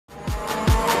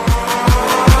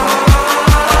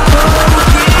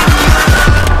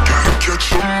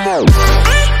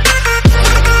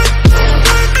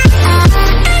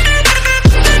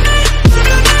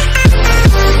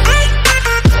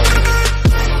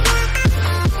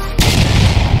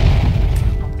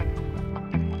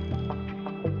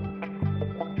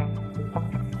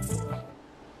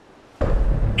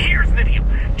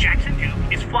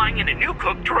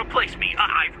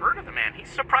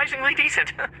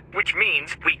decent. Which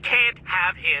means we can't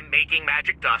have him making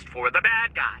magic dust for the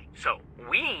bad guy. So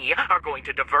we are going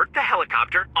to divert the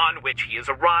helicopter on which he is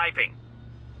arriving.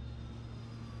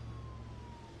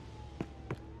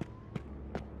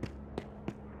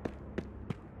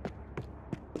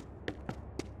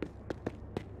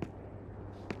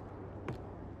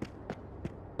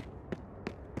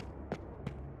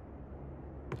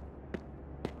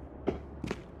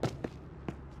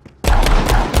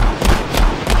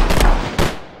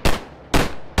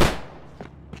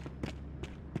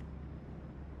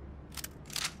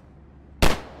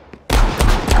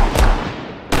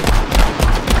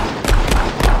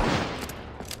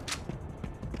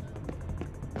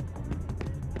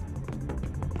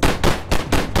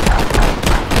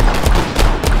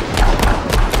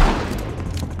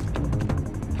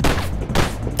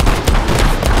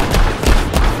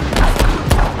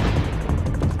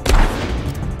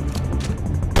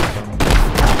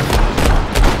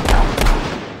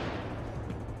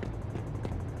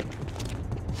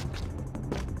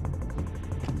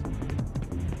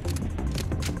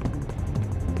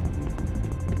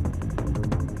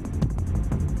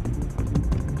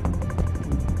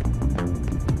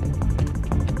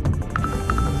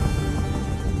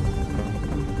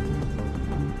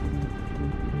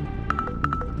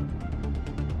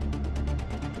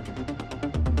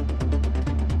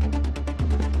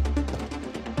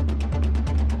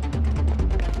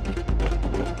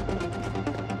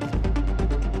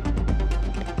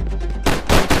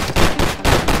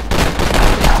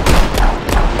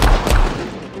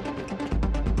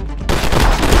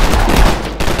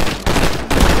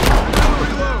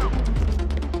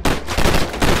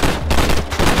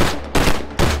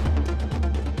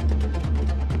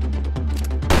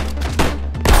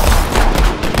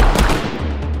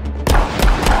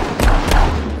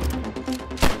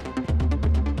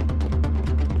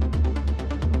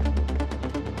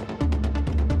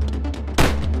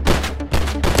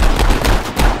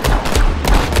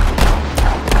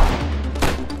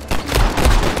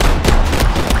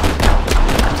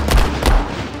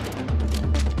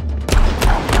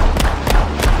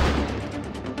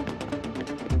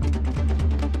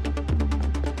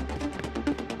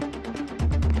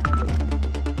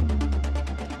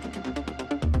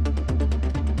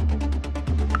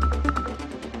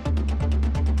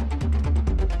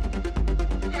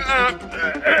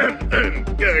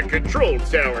 Control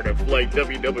tower to flight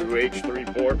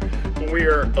WWH-34.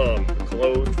 We're,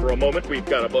 closed for a moment. We've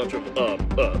got a bunch of,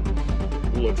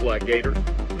 looks like gators.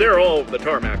 They're all over the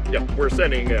tarmac. Yep, we're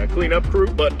sending a cleanup crew,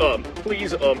 but,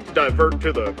 please, divert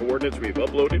to the coordinates we've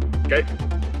uploaded, okay?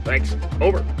 Thanks.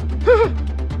 Over.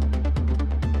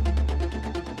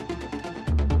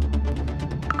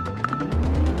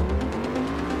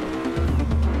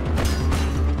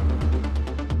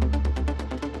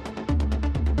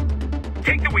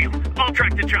 Take the wheel. I'll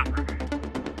track the chopper.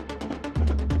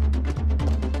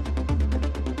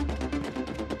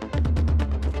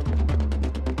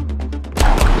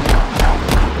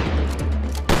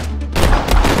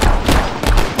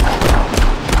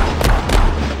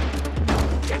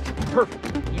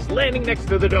 Perfect. He's landing next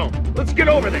to the dome. Let's get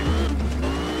over there.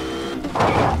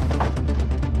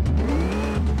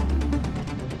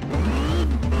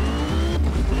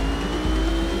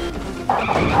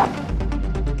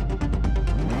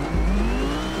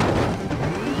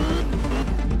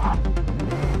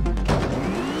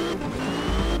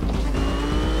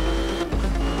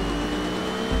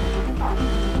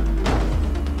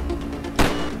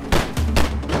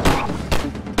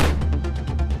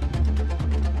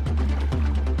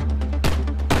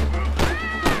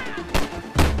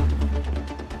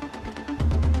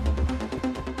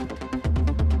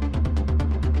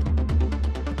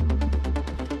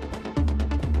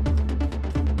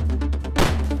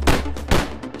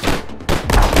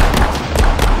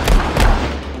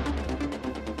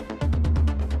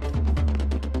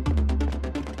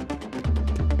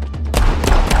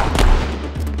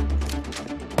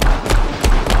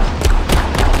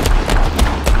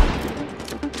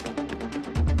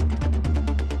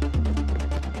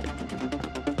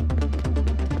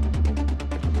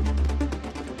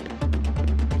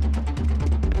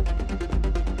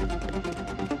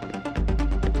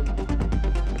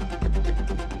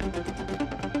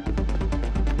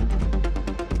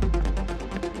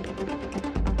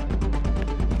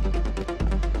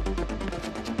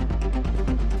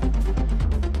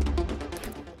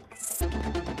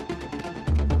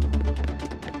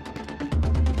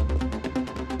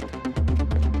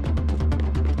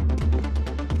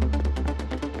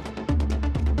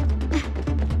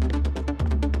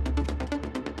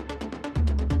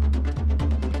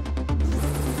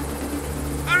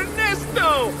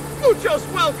 Muchos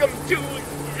welcome to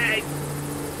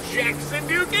Jackson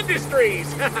Duke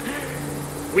Industries.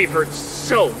 We've heard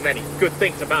so many good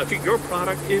things about you. Your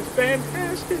product is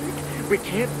fantastic. We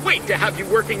can't wait to have you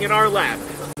working in our lab.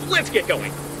 Let's get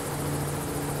going.